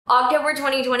October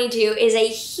 2022 is a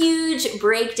huge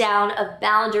breakdown of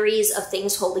boundaries, of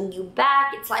things holding you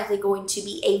back. It's likely going to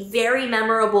be a very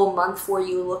memorable month for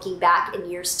you looking back in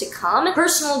years to come.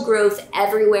 Personal growth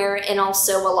everywhere, and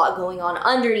also a lot going on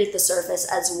underneath the surface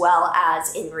as well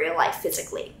as in real life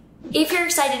physically. If you're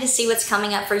excited to see what's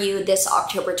coming up for you this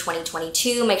October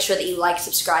 2022, make sure that you like,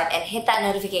 subscribe, and hit that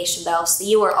notification bell so that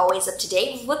you are always up to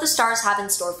date with what the stars have in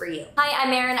store for you. Hi,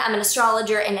 I'm Maren, I'm an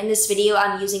astrologer, and in this video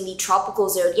I'm using the tropical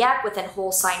zodiac within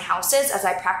whole sign houses as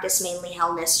I practice mainly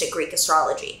Hellenistic Greek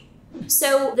astrology.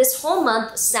 So this whole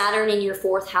month, Saturn in your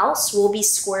 4th house will be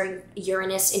squaring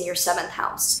Uranus in your 7th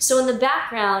house. So in the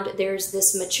background, there's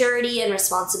this maturity and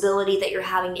responsibility that you're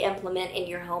having to implement in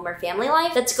your home or family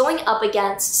life that's going up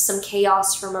against some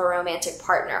chaos from a romantic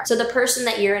partner. So the person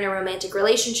that you're in a romantic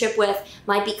relationship with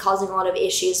might be causing a lot of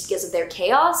issues because of their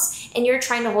chaos, and you're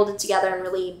trying to hold it together and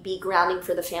really be grounding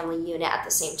for the family unit at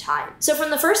the same time. So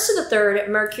from the 1st to the 3rd,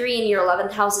 Mercury in your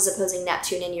 11th house is opposing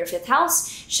Neptune in your 5th house,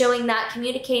 showing that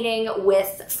communicating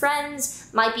with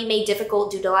friends might be made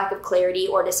difficult due to lack of clarity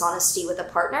or dishonesty with a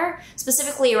partner,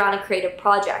 specifically around a creative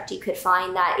project. You could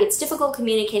find that it's difficult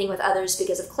communicating with others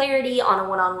because of clarity on a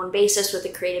one-on-one basis with the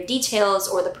creative details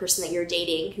or the person that you're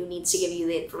dating who needs to give you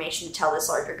the information to tell this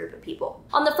larger group of people.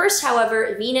 On the 1st,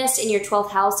 however, Venus in your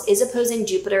 12th house is opposing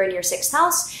Jupiter in your 6th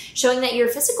house, showing that your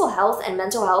physical health and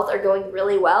mental health are going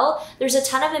really well. There's a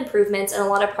ton of improvements and a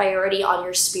lot of priority on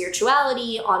your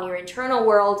spirituality, on your internal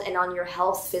world, and on your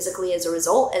health physically as a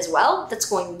result as well. That's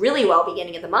going really well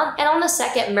beginning of the month. And on the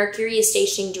 2nd, Mercury is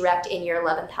stationing direct in your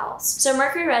 11th house. So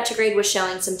Mercury retrograde was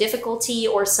showing some difficulty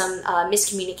or some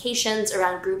miscommunications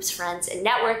around groups, friends, and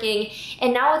networking.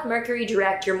 And now with Mercury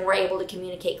direct, you're more able to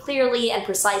communicate clearly and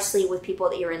precisely with people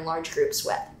that you're in large groups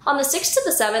with. On the 6th to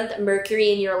the 7th,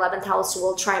 Mercury in your 11th house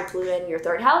will trine Pluto in your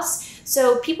 3rd house.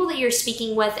 So people that you're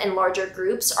speaking with in larger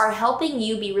groups are helping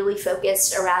you be really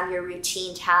focused around your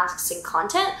routine tasks and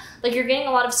content. Like you're getting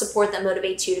a lot of support that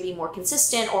motivates you to be more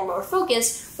consistent or more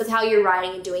focused with how you're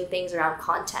writing and doing things around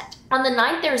content. On the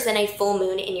 9th, there's then a full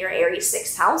moon in your Aries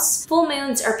 6th house. Full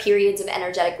moons are periods of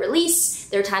energetic release.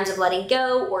 They're times of letting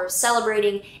go or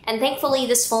celebrating. And thankfully,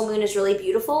 this full moon is really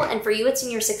beautiful. And for you, it's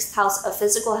in your 6th house of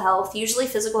physical health, usually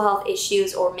physical health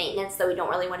issues or maintenance that we don't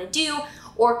really want to do,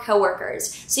 or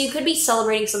coworkers. So you could be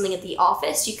celebrating something at the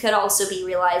office. You could also be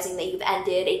realizing that you've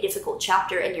ended a difficult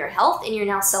chapter in your health and you're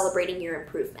now celebrating your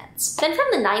improvements. Then from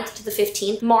the 9th to the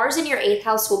 15th, Mars in your 8th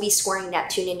house will be squaring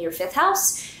Neptune in your 5th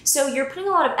house. So you're putting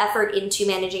a lot of effort into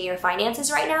managing your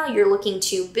finances right now. You're looking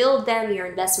to build them, your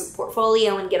investment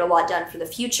portfolio, and get a lot done for the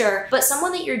future. But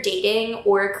someone that you're dating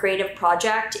or a creative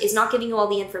project is not giving you all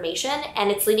the information, and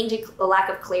it's leading to a lack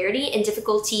of clarity and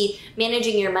difficulty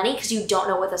managing your money because you don't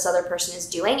know what this other person is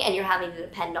doing and you're having to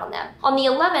depend on them. On the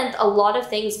 11th, a lot of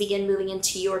things begin moving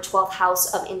into your 12th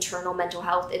house of internal mental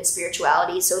health and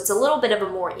spirituality. So it's a little bit of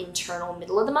a more internal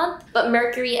middle of the month, but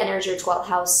Mercury enters your 12th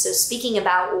house. So speaking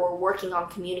about or working on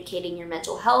communicating your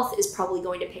mental health is probably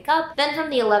going to pick up. Then from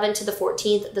the 11th to the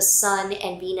 14th, the Sun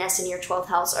and Venus in your 12th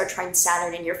house are trine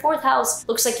Saturn in your 4th house.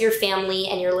 Looks like your family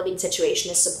and your living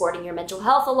situation is supporting your mental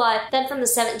health a lot. Then from the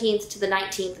 17th to the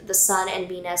 19th, the Sun and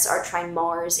Venus are trine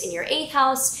Mars in your 8th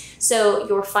house. So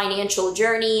your financial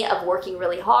journey of working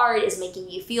really hard is making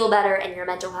you feel better, and your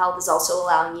mental health is also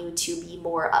allowing you to be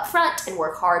more upfront and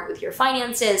work hard with your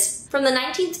finances. From the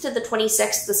 19th to the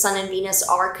 26th, the Sun and Venus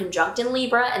are conjunct in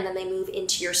Libra, and then they move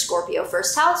into your Scorpio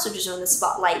 1st house, which is when the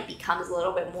spotlight becomes a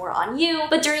little bit more on you.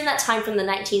 But during that time from the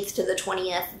 19th to the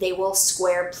 20th, they will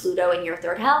square Pluto in your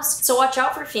 3rd house. So watch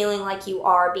out for feeling like you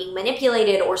are being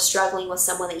manipulated or struggling with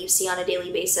someone that you see on a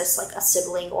daily basis, like a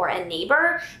sibling or a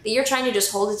neighbor, that you're trying to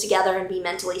just hold it together and be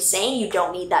mentally sane. You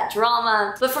don't need that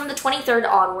drama. But from the 23rd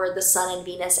onward, the Sun and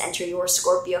Venus enter your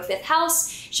Scorpio 5th house,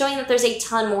 showing that there's a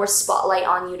ton more spotlight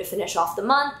on you to finish off the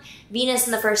month. Venus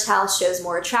in the 1st house shows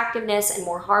more attractiveness and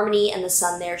more harmony, and the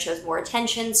Sun there shows more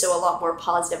attention, so a lot more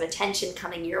positive attention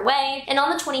coming your way. And on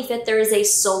the 25th, there is a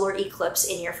solar eclipse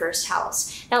in your 1st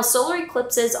house. Now, solar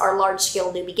eclipses are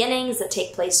large-scale new beginnings that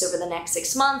take place over the next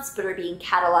 6 months, but are being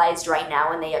catalyzed right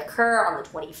now, and they occur on the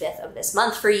 25th of this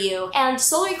month for you. And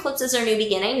solar eclipses are new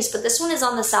beginnings, but this one is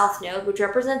on the South Node, which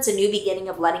represents a new beginning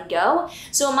of letting go.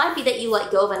 So it might be that you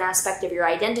let go of an aspect of your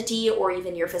identity or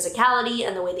even your physicality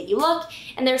and the way that you look,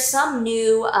 and there's some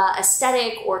new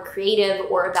aesthetic or creative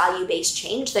or value-based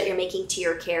change that you're making to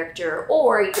your character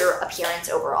or your appearance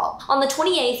overall. On the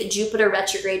 28th, Jupiter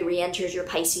retrograde re-enters your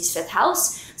Pisces 5th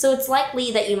house. So it's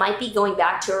likely that you might be going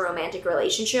back to a romantic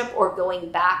relationship or going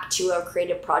back to a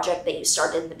creative project that you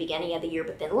started in the beginning of the year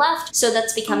but then left. So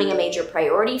that's becoming a major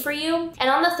priority for you. And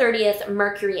on the 30th,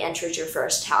 Mercury enters your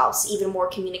first house, even more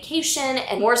communication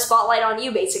and more spotlight on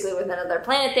you basically with another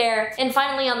planet there. And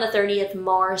finally on the 30th,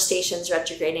 Mars stations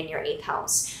retrograde in your 8th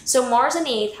house. So Mars in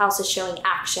the 8th house is showing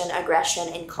action, aggression,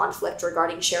 and conflict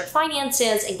regarding shared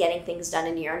finances and getting things done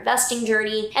in your investing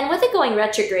journey. And with it going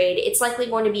retrograde, it's likely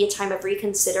going to be a time of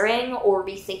reconsidering or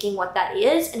rethinking what that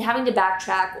is and having to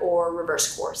backtrack or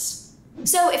reverse course.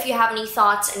 So if you have any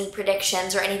thoughts, any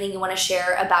predictions, or anything you want to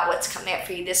share about what's coming up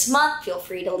for you this month, feel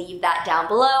free to leave that down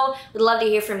below. We'd love to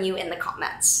hear from you in the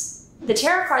comments. The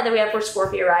tarot card that we have for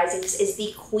Scorpio Risings is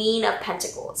the Queen of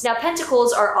Pentacles. Now,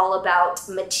 Pentacles are all about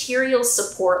material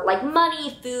support like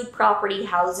money, food, property,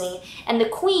 housing, and the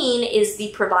Queen is the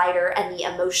provider and the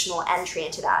emotional entry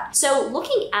into that. So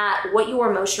looking at what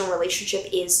your emotional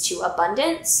relationship is to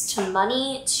abundance, to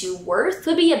money, to worth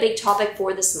could be a big topic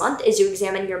for this month as you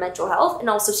examine your mental health and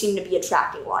also seem to be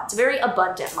attracting a lot. It's a very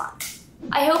abundant month.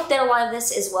 I hope that a lot of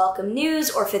this is welcome news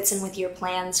or fits in with your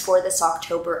plans for this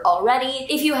October already.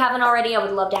 If you haven't already, I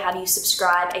would love to have you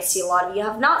subscribe. I see a lot of you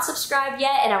have not subscribed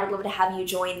yet, and I would love to have you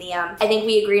join the, I think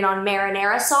we agreed on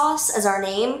marinara sauce as our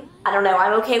name. I don't know,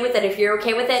 I'm okay with it if you're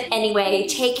okay with it. Anyway,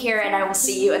 take care and I will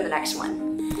see you in the next one.